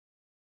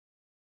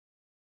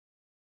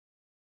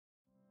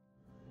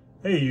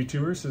Hey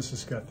YouTubers, this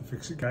is Scott the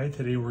Fix-It Guy.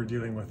 Today we're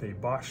dealing with a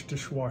Bosch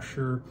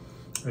dishwasher.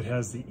 It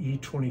has the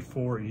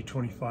E24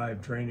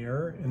 E25 drain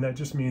error, and that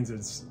just means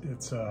it's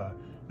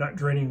not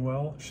draining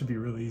well. It should be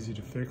really easy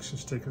to fix.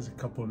 Just take us a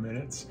couple of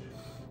minutes.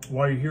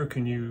 While you're here,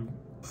 can you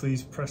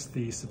please press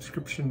the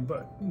subscription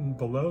button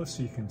below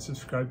so you can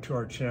subscribe to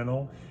our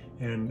channel,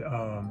 and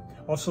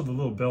also the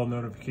little bell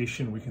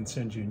notification. We can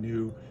send you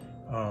new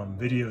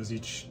videos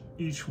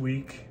each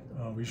week.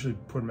 We usually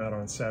put them out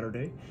on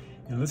Saturday.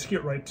 And let's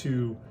get right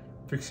to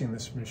fixing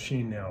this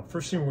machine now.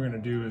 First thing we're going to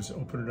do is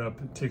open it up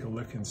and take a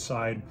look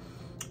inside.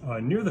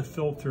 Near the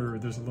filter,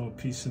 there's a little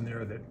piece in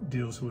there that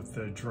deals with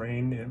the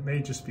drain. It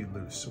may just be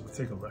loose, so we'll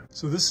take a look.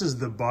 So this is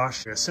the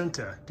Bosch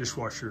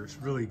dishwasher. It's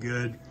really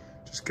good.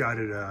 Just got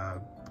it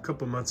a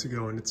couple months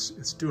ago, and it's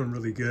doing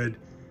really good.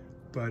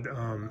 But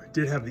it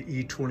did have the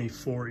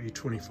E24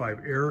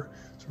 E25 error,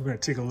 so we're going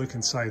to take a look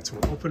inside. So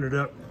we'll open it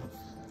up.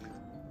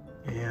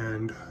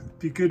 And it'd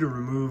be good to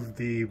remove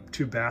the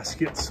two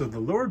baskets. So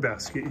the lower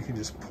basket you can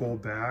just pull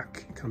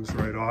back, it comes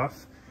right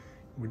off.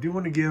 We do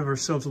want to give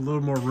ourselves a little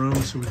more room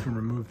so we can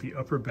remove the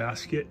upper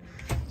basket.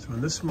 So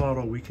in this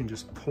model we can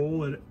just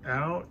pull it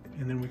out,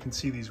 and then we can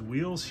see these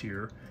wheels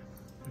here.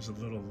 There's a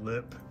little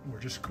lip.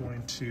 We're just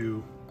going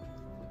to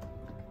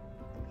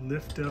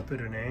lift up at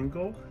an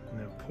angle and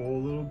then pull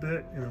a little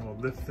bit, and then we'll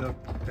lift up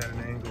at an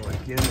angle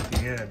again at the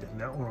end,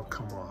 and that one will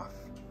come off.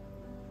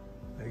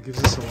 And it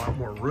gives us a lot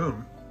more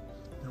room.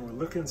 And we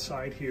look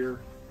inside here,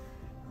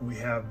 and we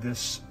have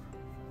this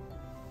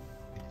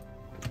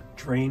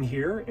drain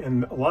here,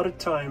 and a lot of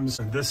times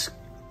this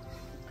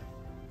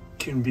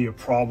can be a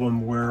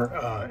problem where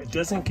it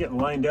doesn't get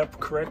lined up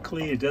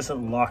correctly, it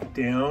doesn't lock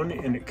down,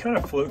 and it kind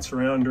of floats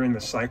around during the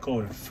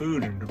cycle, and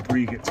food and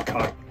debris gets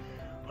caught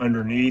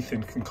underneath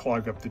and can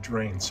clog up the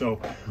drain. So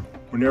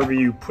whenever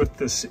you put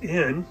this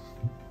in,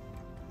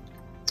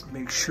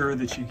 make sure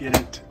that you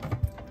get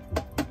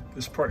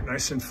this part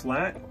nice and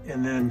flat,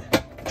 and then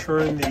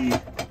turn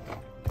the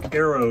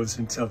arrows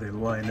until they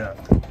line up.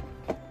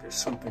 There's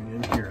something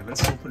in here.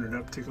 Let's open it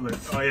up, take a look.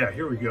 Oh yeah,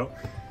 here we go.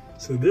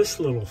 So this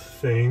little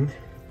thing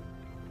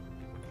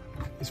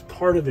is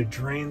part of the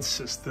drain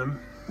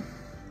system,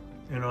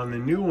 and on the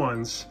new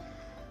ones,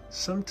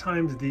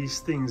 sometimes these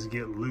things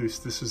get loose.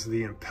 This is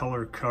the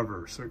impeller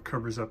cover, so it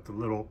covers up the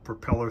little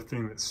propeller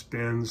thing that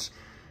spins,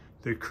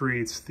 that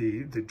creates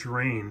the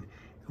drain.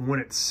 And when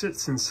it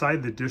sits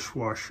inside the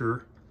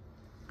dishwasher,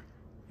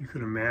 you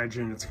can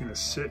imagine it's going to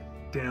sit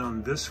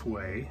down this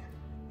way,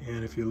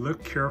 and if you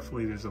look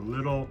carefully, there's a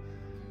little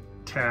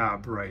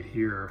tab right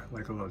here,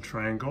 like a little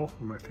triangle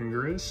where my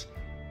finger is,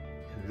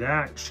 and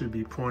that should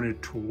be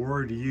pointed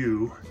toward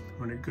you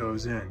when it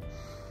goes in.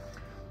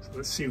 So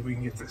let's see if we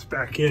can get this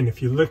back in.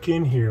 If you look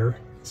in here,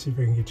 see if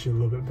I can get you a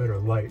little bit better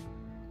light.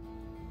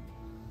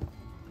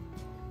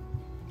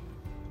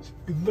 So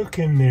if you look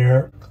in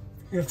there,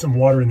 you got some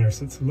water in there,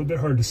 so it's a little bit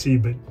hard to see,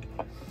 but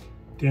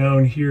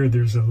down here,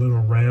 there's a little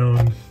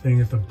round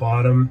thing at the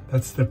bottom.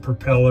 That's the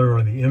propeller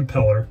or the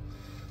impeller.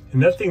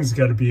 And that thing's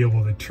got to be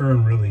able to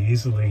turn really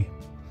easily.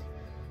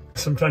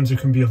 Sometimes there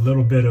can be a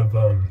little bit of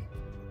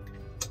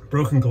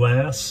broken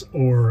glass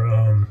or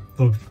a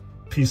little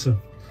piece of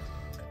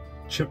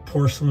chipped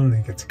porcelain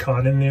that gets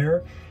caught in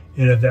there.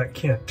 And if that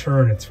can't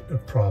turn, it's a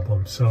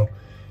problem. So you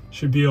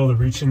should be able to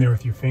reach in there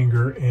with your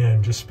finger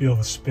and just be able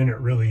to spin it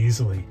really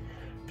easily.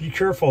 Be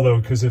careful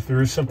though, because if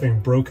there is something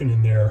broken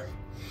in there,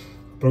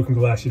 broken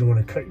glass, you don't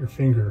want to cut your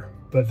finger.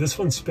 But this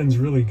one spins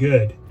really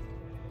good,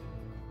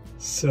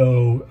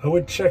 so I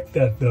would check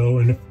that though.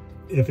 And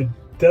if it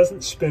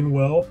doesn't spin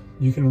well,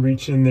 you can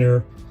reach in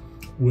there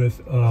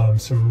with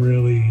some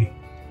really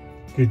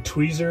good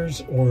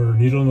tweezers or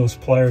needle nose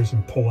pliers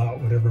and pull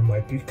out whatever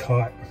might be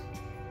caught.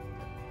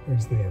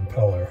 There's the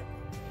impeller.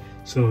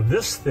 So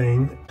this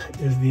thing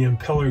is the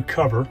impeller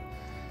cover.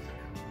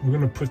 We're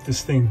going to put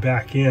this thing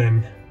back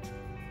in,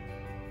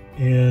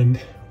 and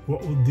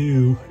what we'll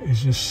do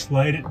is just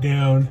slide it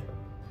down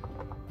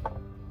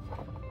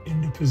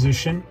into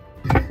position.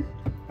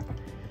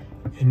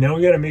 And now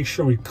we got to make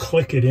sure we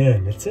click it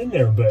in. It's in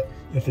there, but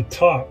at the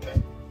top,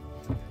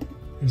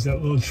 there's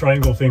that little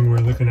triangle thing we were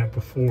looking at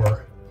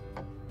before.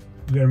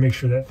 We got to make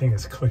sure that thing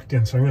is clicked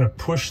in. So I'm going to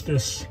push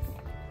this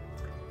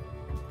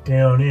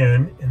down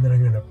in, and then I'm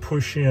going to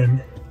push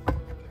in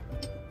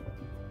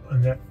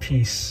on that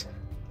piece.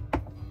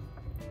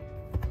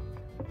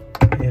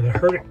 And I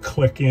heard it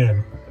click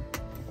in.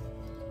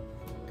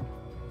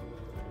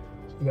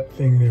 That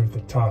thing there at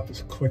the top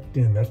is clicked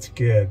in. That's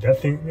good.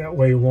 That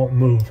way it won't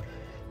move.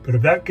 But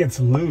if that gets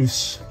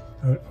loose,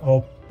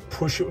 I'll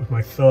push it with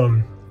my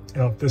thumb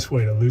out this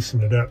way to loosen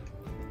it up.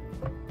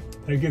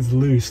 That gets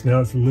loose.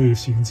 Now it's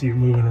loose. You can see it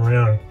moving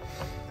around.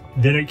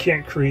 Then it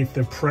can't create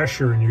the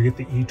pressure, and you get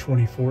the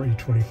E24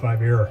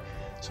 E25 error.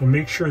 So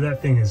make sure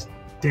that thing is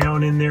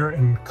down in there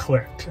and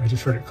clicked. I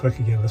just heard it click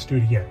again. Let's do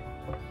it again.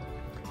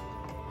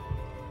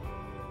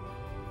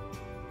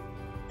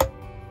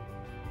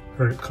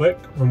 Heard it click?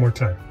 One more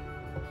time.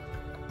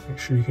 Make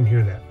sure you can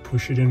hear that.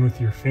 Push it in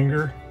with your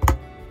finger,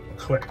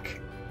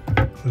 click.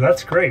 So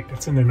that's great.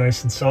 It's in there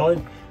nice and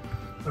solid.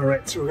 All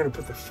right, so we're gonna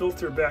put the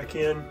filter back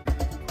in.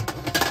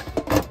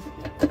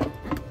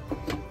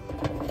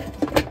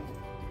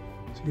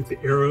 So get the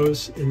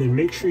arrows, and then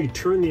make sure you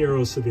turn the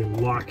arrows so they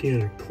lock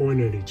in and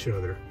point at each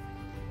other.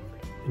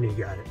 And you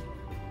got it.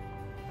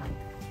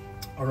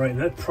 All right, and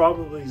that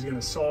probably is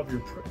gonna solve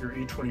your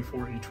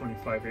E24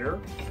 E25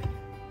 error.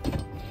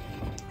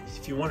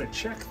 If you wanna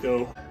check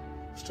though,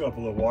 still have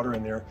a little water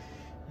in there,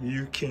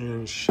 you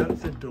can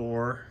shut the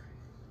door.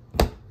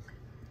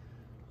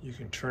 You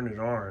can turn it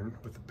on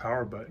with the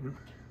power button,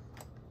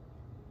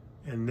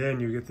 and then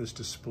you get this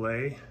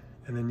display,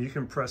 and then you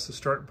can press the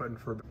start button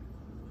for,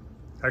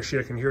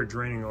 actually I can hear it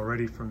draining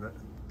already from the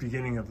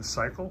beginning of the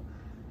cycle.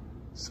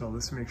 So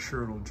let's make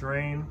sure it'll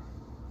drain.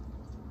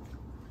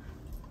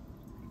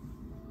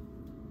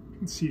 You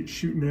can see it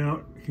shooting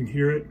out, you can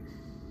hear it.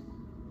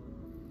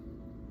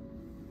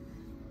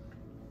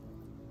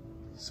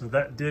 So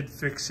that did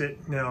fix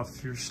it. Now,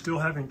 if you're still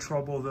having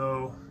trouble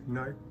though,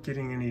 not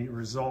getting any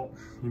result,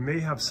 you may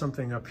have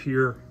something up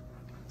here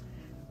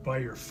by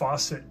your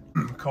faucet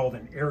called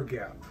an air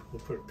gap.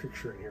 We'll put a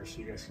picture in here so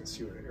you guys can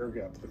see what an air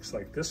gap looks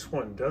like. This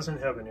one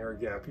doesn't have an air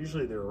gap.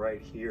 Usually they're right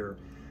here.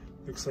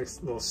 Looks like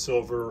a little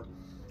silver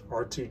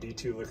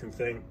R2-D2 looking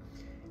thing.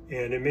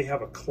 And it may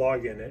have a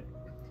clog in it.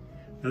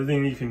 Another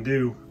thing you can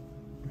do,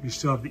 if you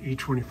still have the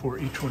E24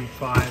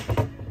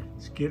 E25,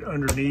 is get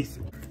underneath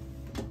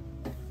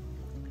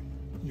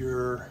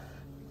your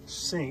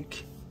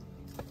sink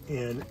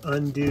and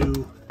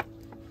undo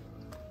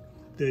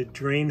the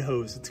drain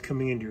hose that's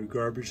coming into your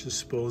garbage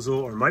disposal,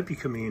 or might be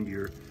coming into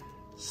your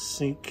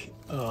sink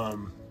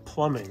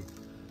plumbing,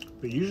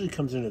 but usually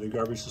comes into the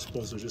garbage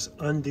disposal. Just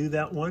undo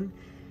that one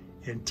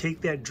and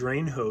take that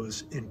drain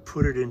hose and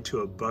put it into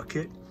a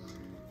bucket,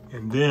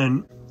 and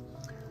then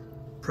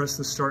press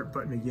the start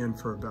button again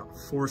for about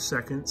 4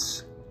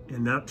 seconds,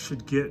 and that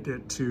should get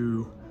it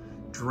to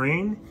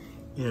drain,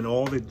 and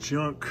all the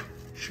junk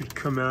should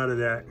come out of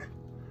that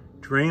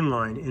drain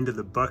line into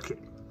the bucket.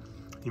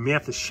 You may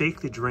have to shake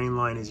the drain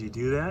line as you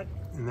do that,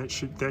 and that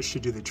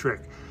should do the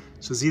trick.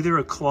 So it's either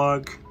a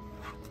clog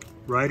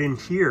right in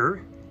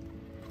here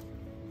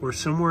or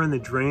somewhere in the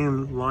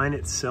drain line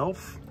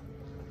itself,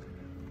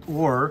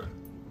 or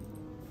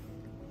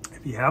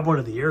if you have one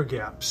of the air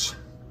gaps,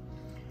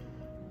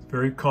 it's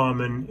very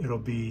common, it'll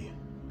be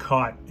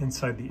caught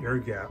inside the air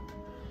gap.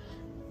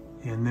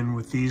 And then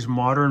with these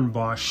modern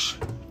Bosch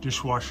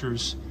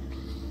dishwashers,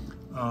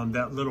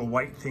 that little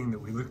white thing that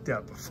we looked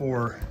at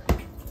before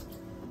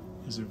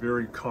is a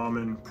very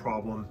common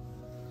problem.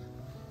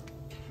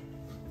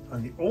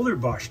 On the older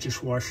Bosch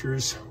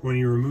dishwashers, when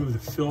you remove the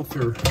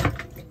filter,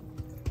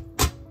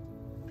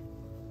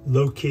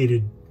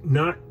 located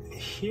not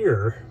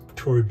here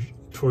toward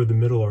the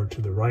middle or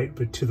to the right,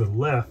 but to the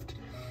left,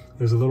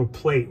 there's a little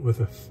plate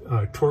with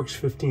a Torx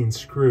 15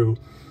 screw.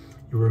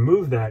 You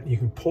remove that, you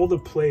can pull the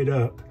plate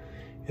up,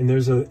 and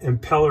there's an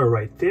impeller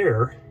right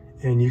there,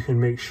 and you can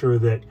make sure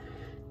that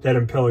that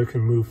impeller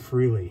can move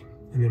freely,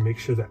 and then make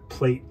sure that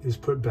plate is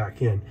put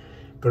back in.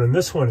 But on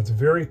this one, it's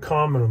very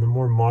common on the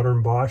more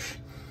modern Bosch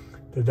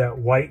that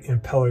white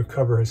impeller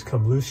cover has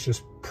come loose.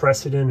 Just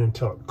press it in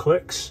until it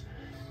clicks,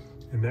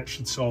 and that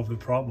should solve the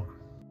problem.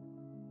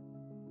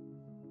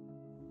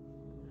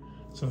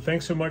 So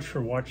thanks so much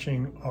for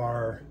watching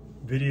our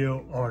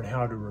video on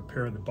how to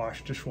repair the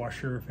Bosch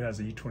dishwasher if it has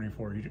the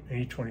E24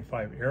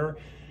 E25 error.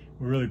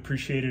 We really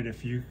appreciate it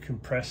if you can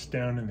press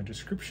down in the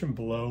description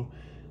below.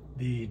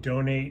 The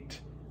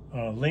donate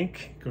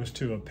link goes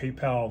to a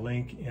PayPal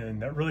link,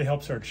 and that really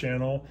helps our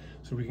channel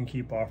so we can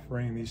keep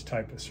offering these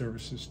type of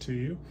services to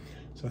you.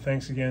 So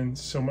thanks again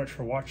so much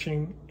for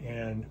watching,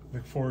 and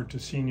look forward to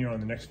seeing you on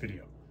the next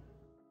video.